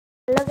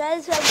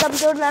guys, welcome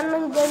to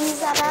Nanang Games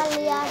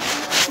Analia.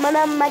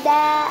 Mana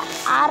mada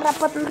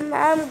arapat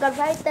nam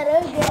gavai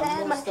terus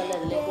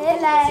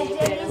gela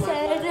jadi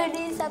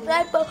serdi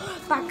subscribe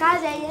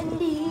pakai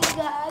jayandi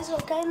guys.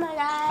 Okay na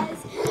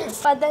guys,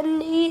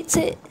 padani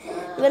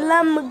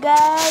velam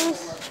guys.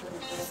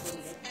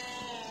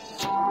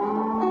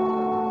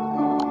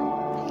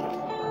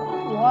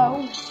 Wow,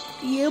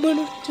 ये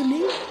बना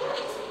चली.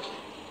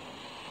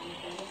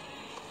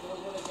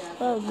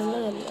 Oh,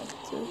 bener ya.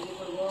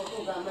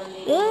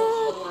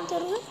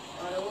 Terus.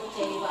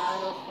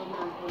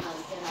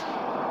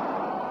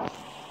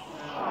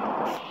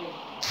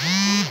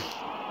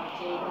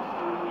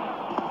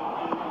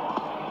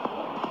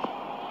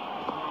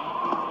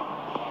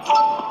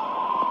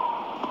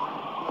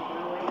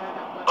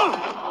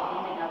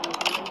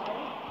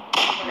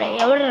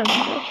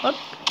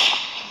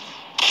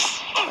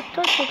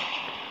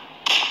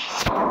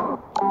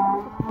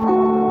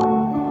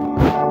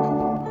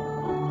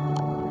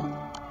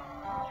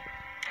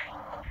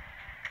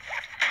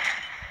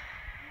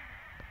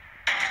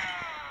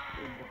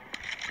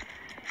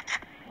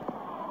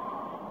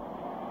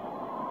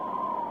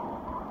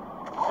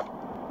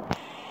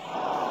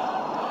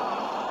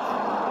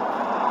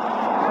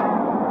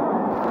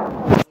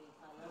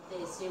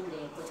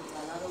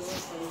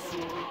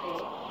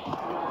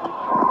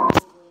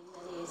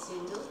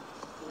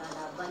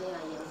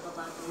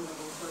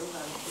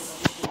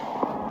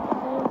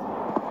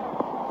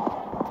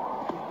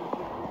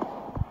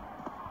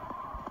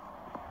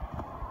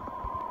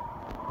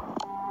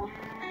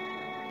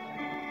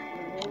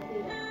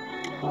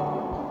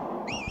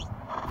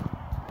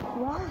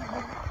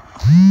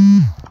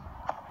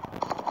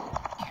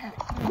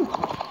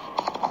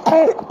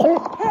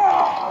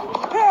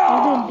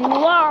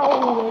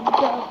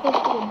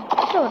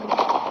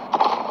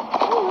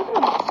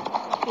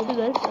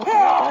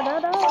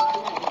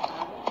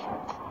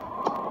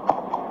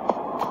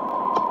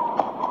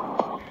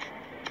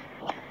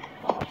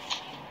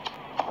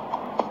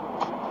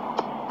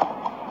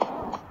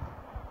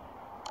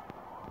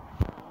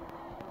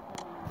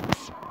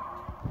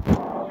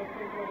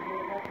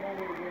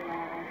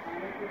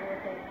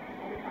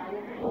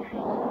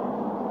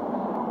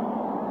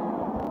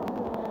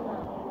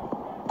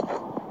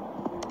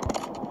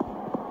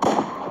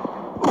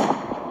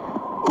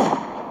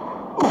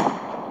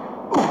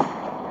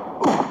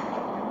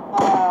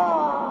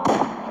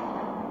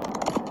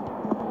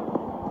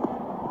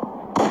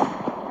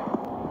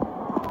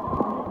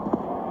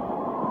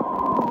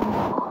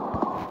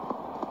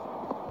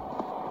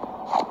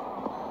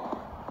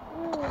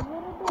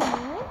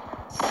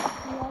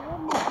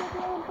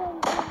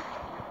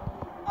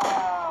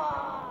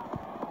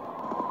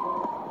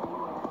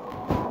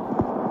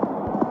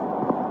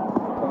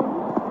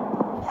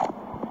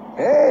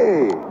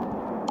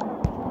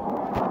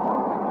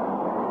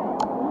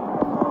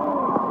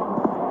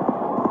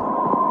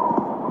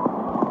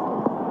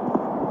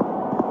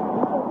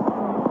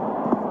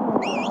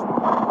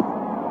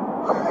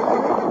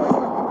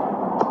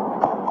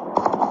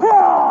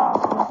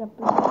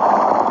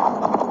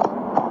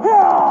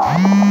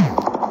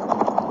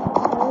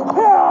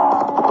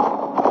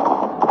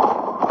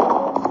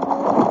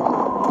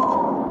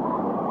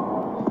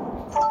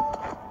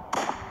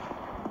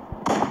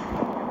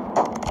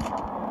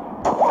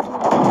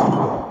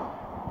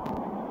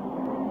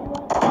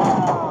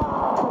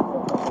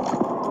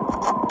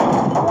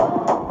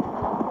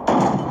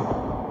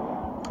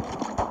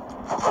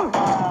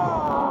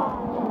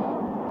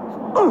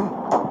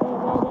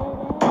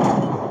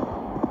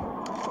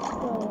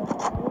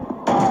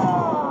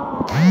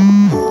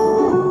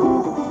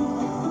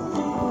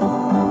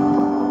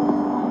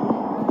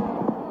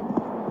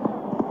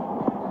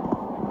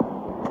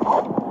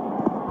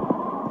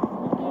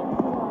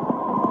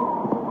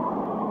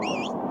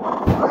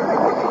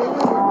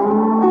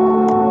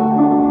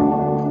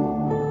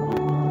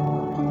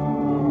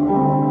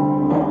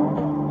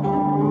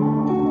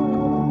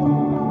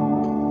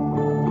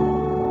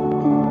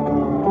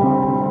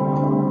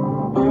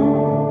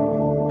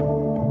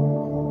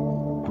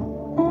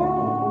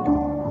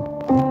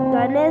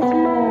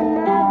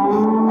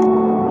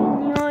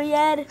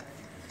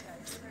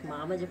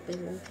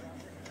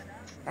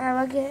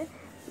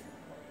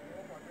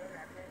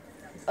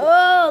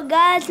 Oh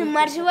guys,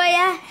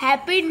 Marshwaya,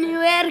 Happy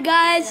New Year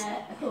guys.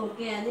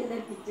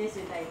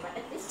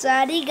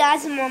 Sorry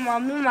guys, my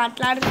mommy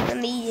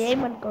మాట్లాడుతుంది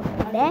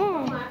ఏమనుకోకండి.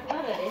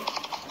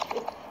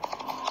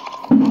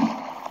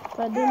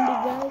 పదండి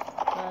guys.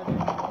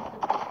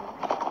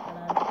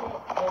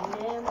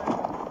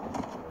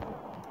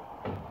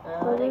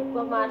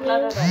 ఎక్కువ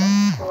మాట్లాడరా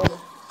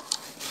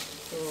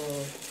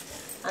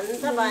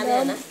అంత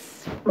బానేనా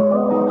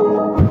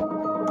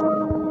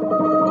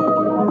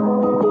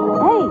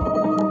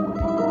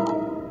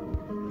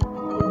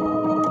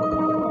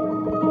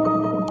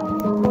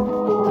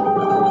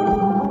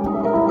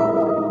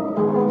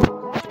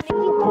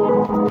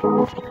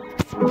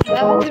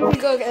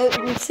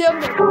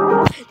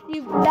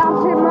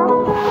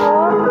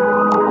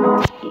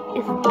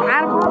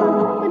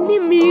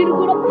మీరు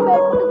కూడా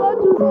పెట్టుకో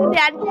చూసేది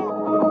అంటే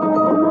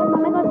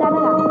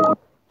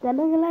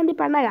తెలంగాణ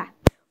పండగ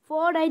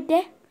 4 అయితే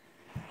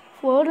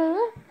 4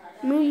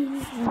 మీ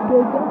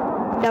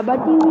డబ్బా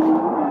టీవీ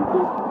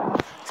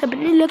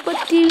సపరేట్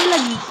లేకపోతే టీవీలో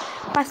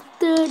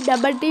ఫస్ట్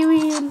డబ్బా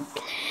టీవీ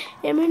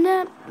ఏమైనా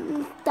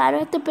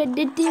తర్వాత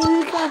పెద్ద టీవీ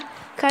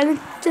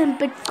కనెక్షన్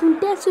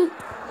పెట్టుకుంటే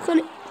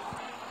కొన్ని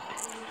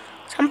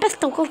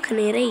చంపేస్తా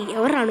ఒక్కొక్కనే రే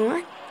ఎవరు రాను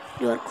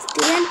ఎవరికి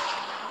వస్తే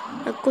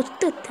నాకు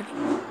వస్తే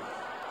వస్తాను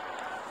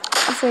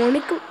ఆ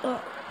ఫోన్కి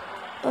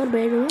ఎవరు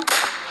బయట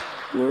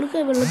మూడుగా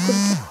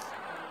వెళ్ళకూడదు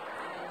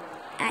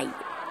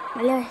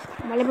మళ్ళీ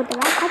మళ్ళీ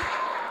పుట్టగా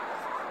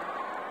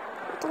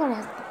కొత్తగా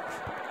వేస్తాం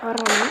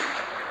ఎవరు రాను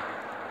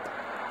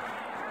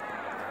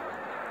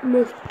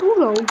next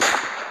round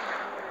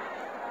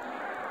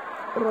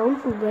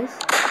 2 guys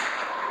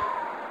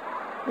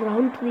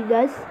round 3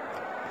 guys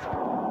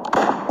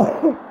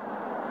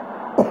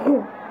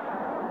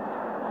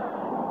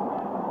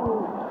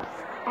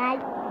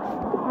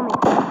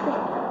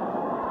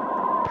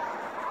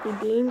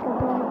ఇదేం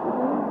కదా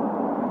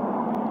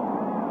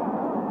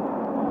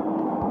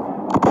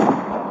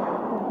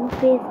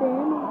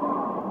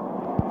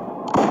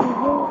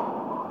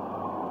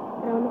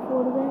రౌండ్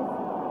 4 guys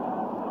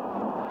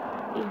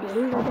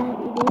ఇదేం కదా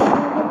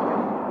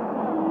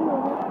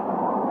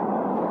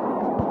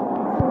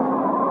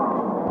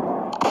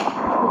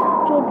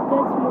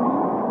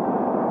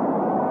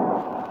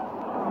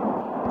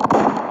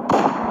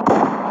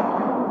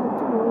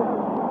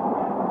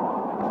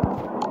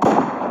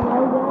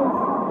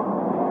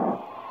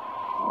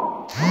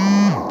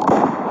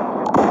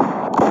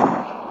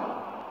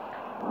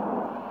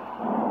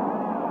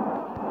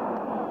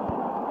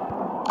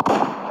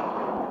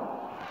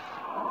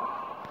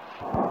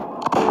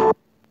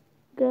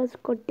గ్యాస్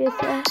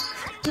కొట్టేసా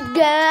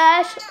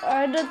గ్యాస్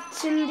ఆర్డర్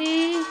వచ్చింది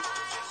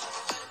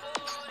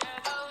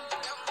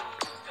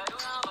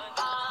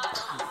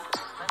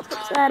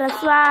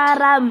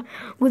సరస్వారం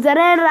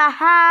గుజరే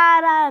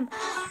రహారం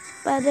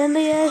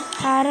పదండి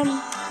హారం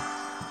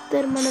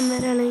మనం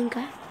మెరాలి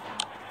ఇంకా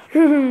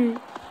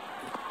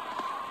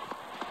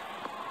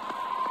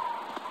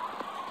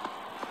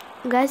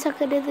గ్యాస్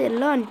అక్కడైతే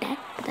ఎల్లో అంటే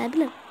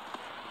దాంట్లో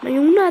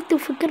మేము నాకు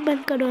ఫిక్కర్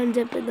బంకడు అని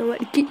చెప్పేది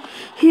వాడికి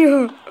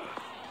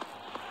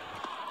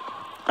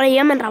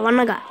ఏమని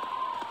రవన్నగా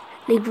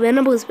నీకు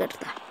వెన్నబూసి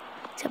పెడతా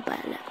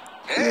చెప్పాలి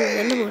నువ్వు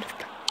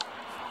వెన్నబూరుస్తా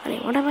అరే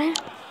ఏమంటావా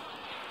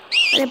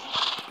అరే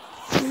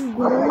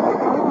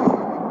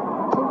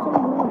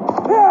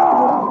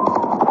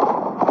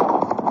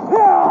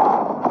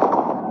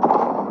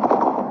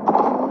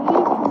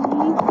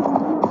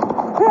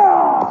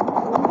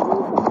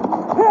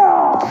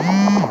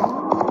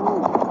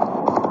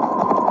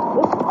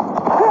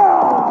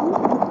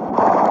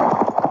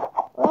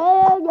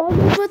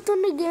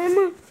గేమ్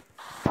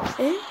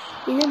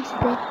ఇదేం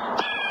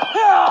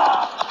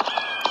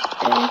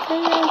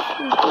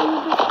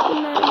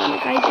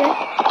మనకైతే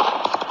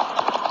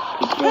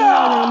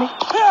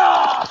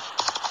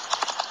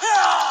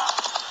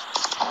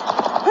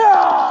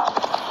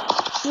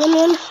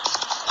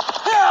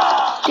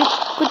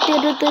తిక్కు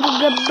తిరుతురు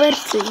గబ్బర్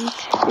సింగ్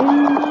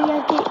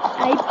ఇండియాకి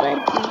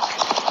హైపర్ సింగ్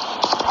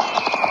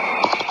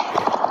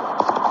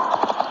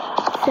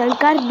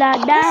శంకర్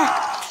దాదా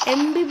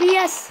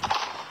MBBS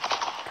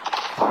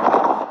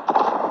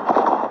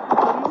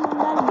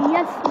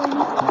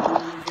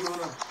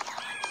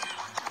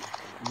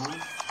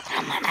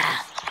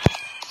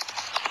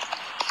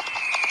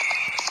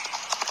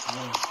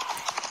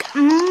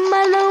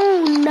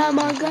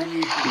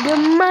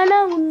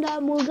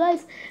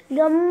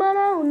గమ్మన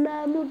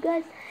ఉన్నాము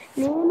గైస్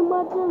నేను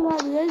మాత్రం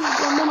కాదు గైస్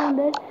గమ్మన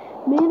ఉండాలి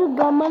మీరు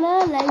గమ్మన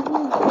లైక్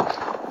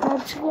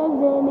సబ్స్క్రైబ్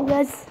చేయండి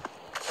గైస్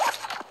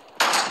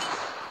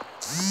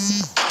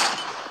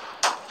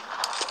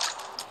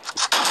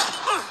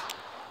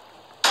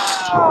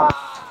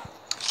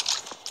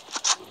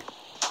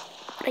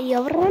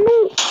ఎవరన్నా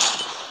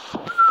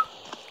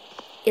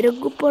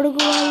ఇరుగు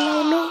పొడుగు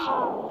వాళ్ళను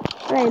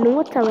నువ్వు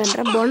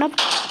వచ్చావనరా బోనం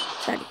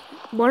సారీ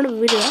బోనం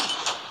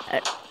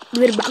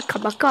వీరు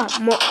బక్క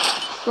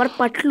వారి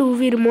పట్లు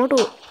వీరి మోటు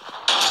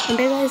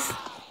అంటే గైస్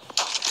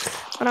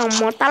మన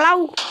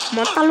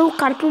మొత్తలు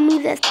కడుపు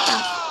మీద వేస్తా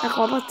నాకు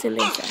కోపం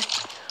వచ్చింది సార్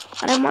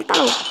అరే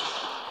మొత్తలు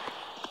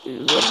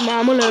వీరు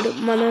మామూలు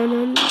మన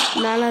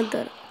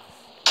నాలంటారు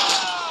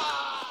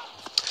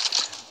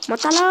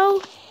మొత్తలు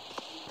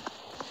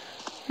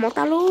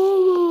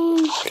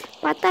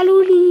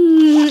పత్తలుని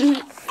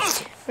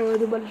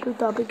అది మళ్ళీ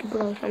టాపిక్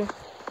ఇప్పుడు అవసరం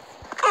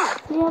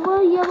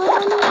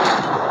ఎవరని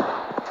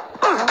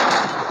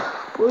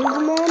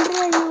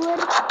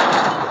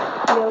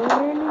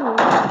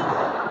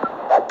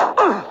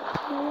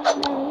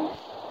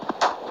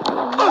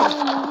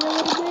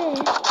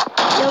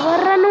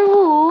ఎవర్రా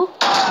నువ్వు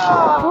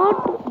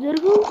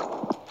జరుగు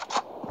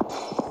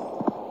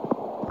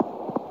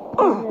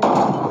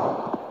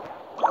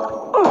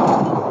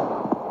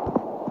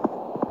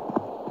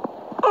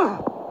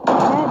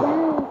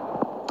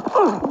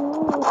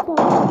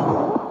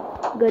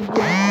గజ్జ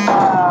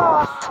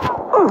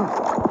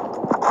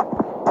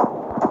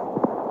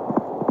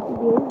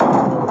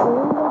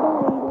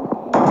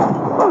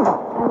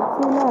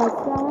Who's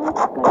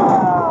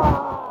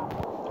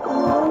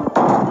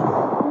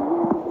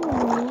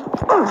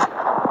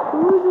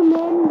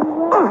man?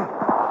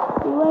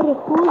 You are a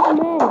who's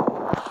man?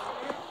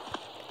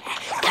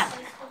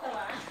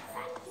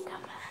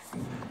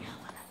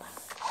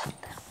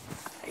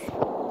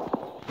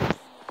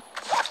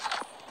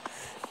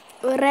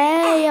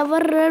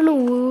 ఎవర్రా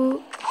నువ్వు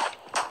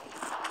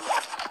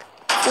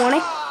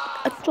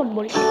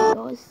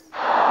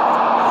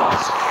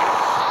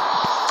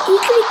ఈ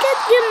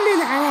క్రికెట్ గేమ్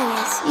నేను ఆడాను.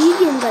 ఈ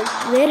గేమ్ కాదు,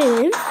 వేరే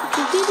గేమ్.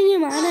 క్రికెట్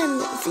గేమ్ ఆడాను.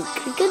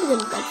 క్రికెట్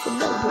గేమ్ కాదు,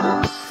 football game.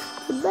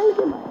 Football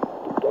game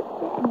cricket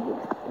game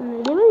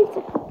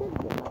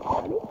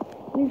అని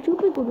నేను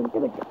చూపించుకుంటే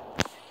పెట్టాను.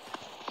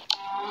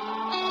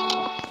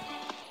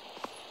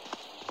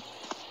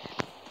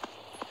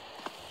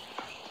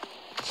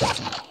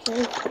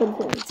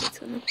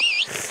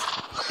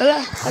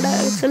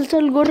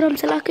 चल गुर्रम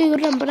चला के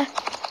गुर्रम पड़ा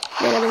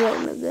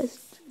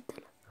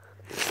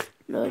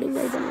लोडिंग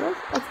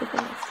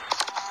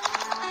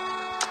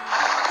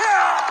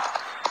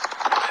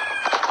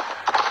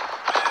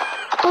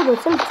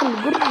चल चल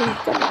गुर्रम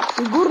चला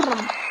गुर्रम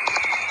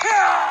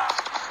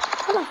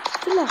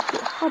चला चला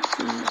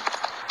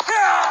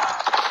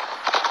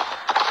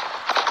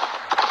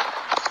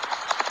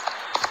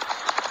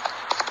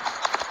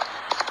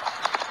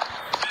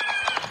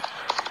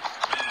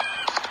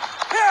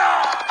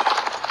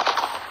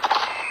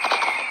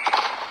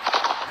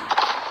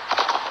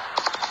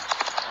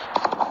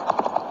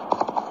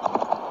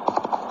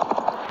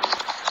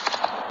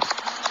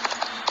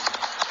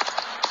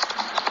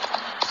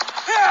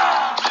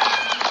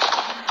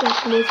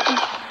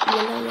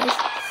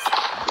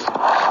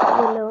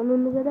లెవెల్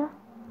ఉంది కదా,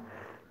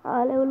 ఆ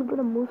లెవెల్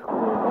కూడా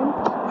మూసుకునేద్దాం.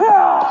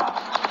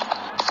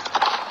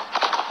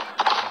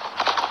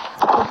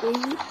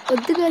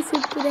 వద్దుగా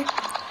చెప్పుడే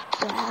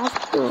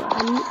లాస్ట్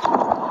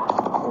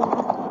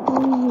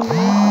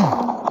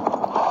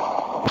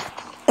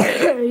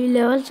ఈ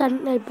లెవెల్స్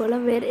అన్నీ అయిపోయినా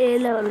వేరే ఏ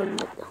లెవెల్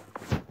ఉండదు.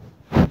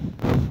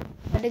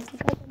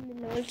 ఇంకా కొన్ని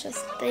లెవెల్స్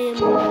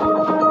వస్తాయేమో.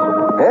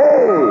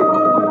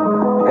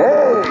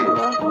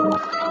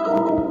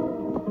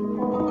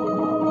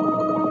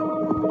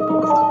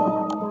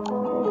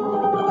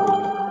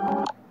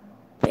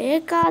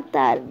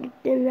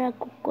 అంటే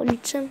నాకు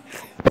కొంచెం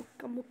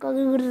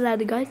ముక్కగా కూడా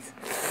రాదు గాయస్.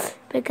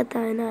 పేకత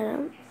అయినా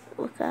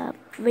ఒక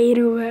 1000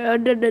 రూపాయలు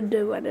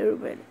 100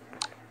 రూపాయలు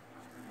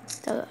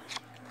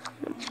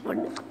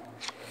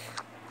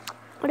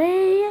అప్పుడే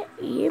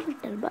ఏం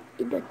పెట్టాలి బా,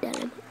 ఇది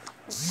పెట్టాలి.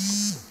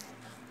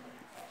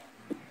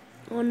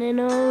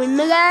 నేను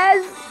విన్ను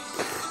గాయస్.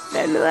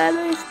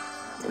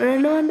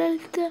 200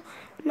 ఇస్తే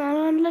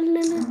 400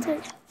 నేను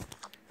ఇస్తాను.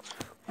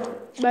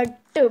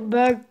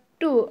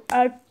 బట్టు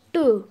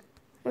అట్టు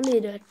మళ్ళీ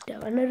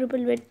 100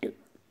 రూపాయలు పెట్టు.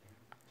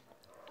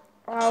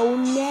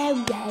 అవునా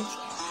గ్యాస్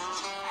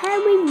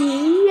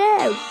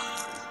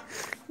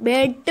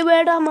బెట్టు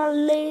బేడ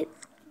మళ్ళీ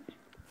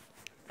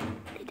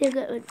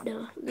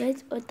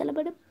గైస్ వత్తల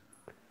పడ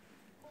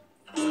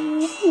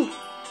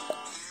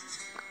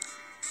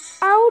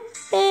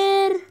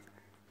అవుటర్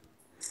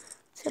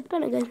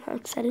చెప్పాను గైస్,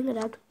 నాకు సరిగ్గా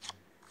రాదు.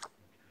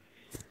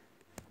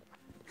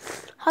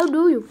 హౌ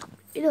డూ యూ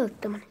ఇది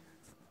వస్తామని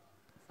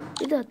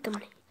ఇదే వస్తా.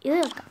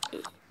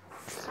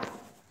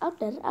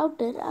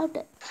 అవుటర్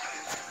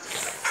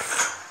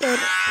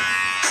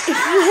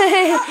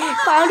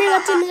కామెడీ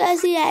వచ్చింది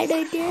కాసి యాడ్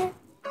అయితే.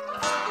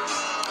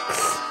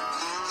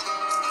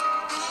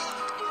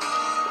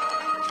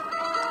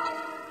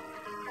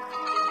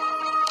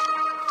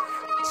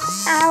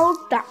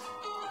 అవుట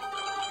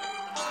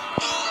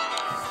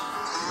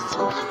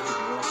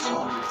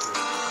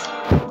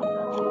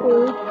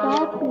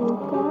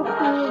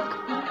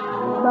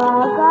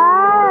బాగా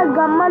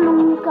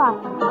గమ్మనుంకా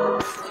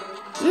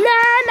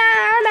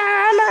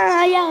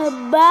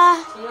అబ్బా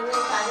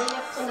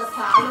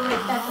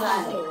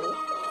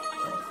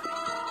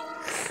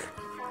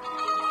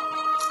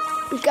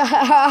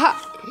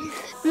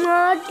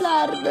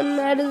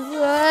మాట్లాడుతున్నాడు.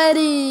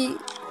 Sorry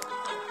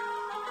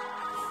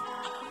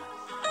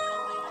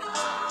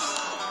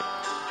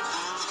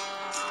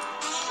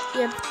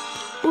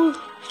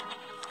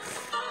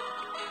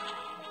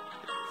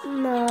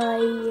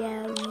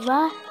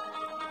నాయవ్వా.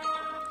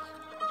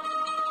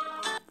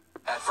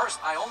 At first,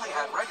 I only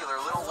had regular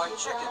little white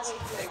chickens.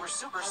 They were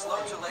super slow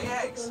to lay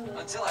eggs,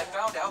 until I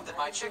found out that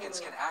my chickens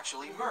can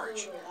actually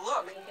merge.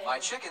 Look, my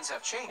chickens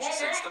have changed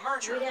since the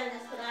merger.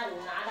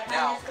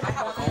 Now, I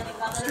have a golden...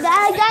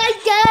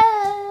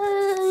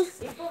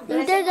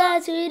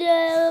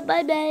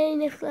 Bye bye.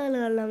 Next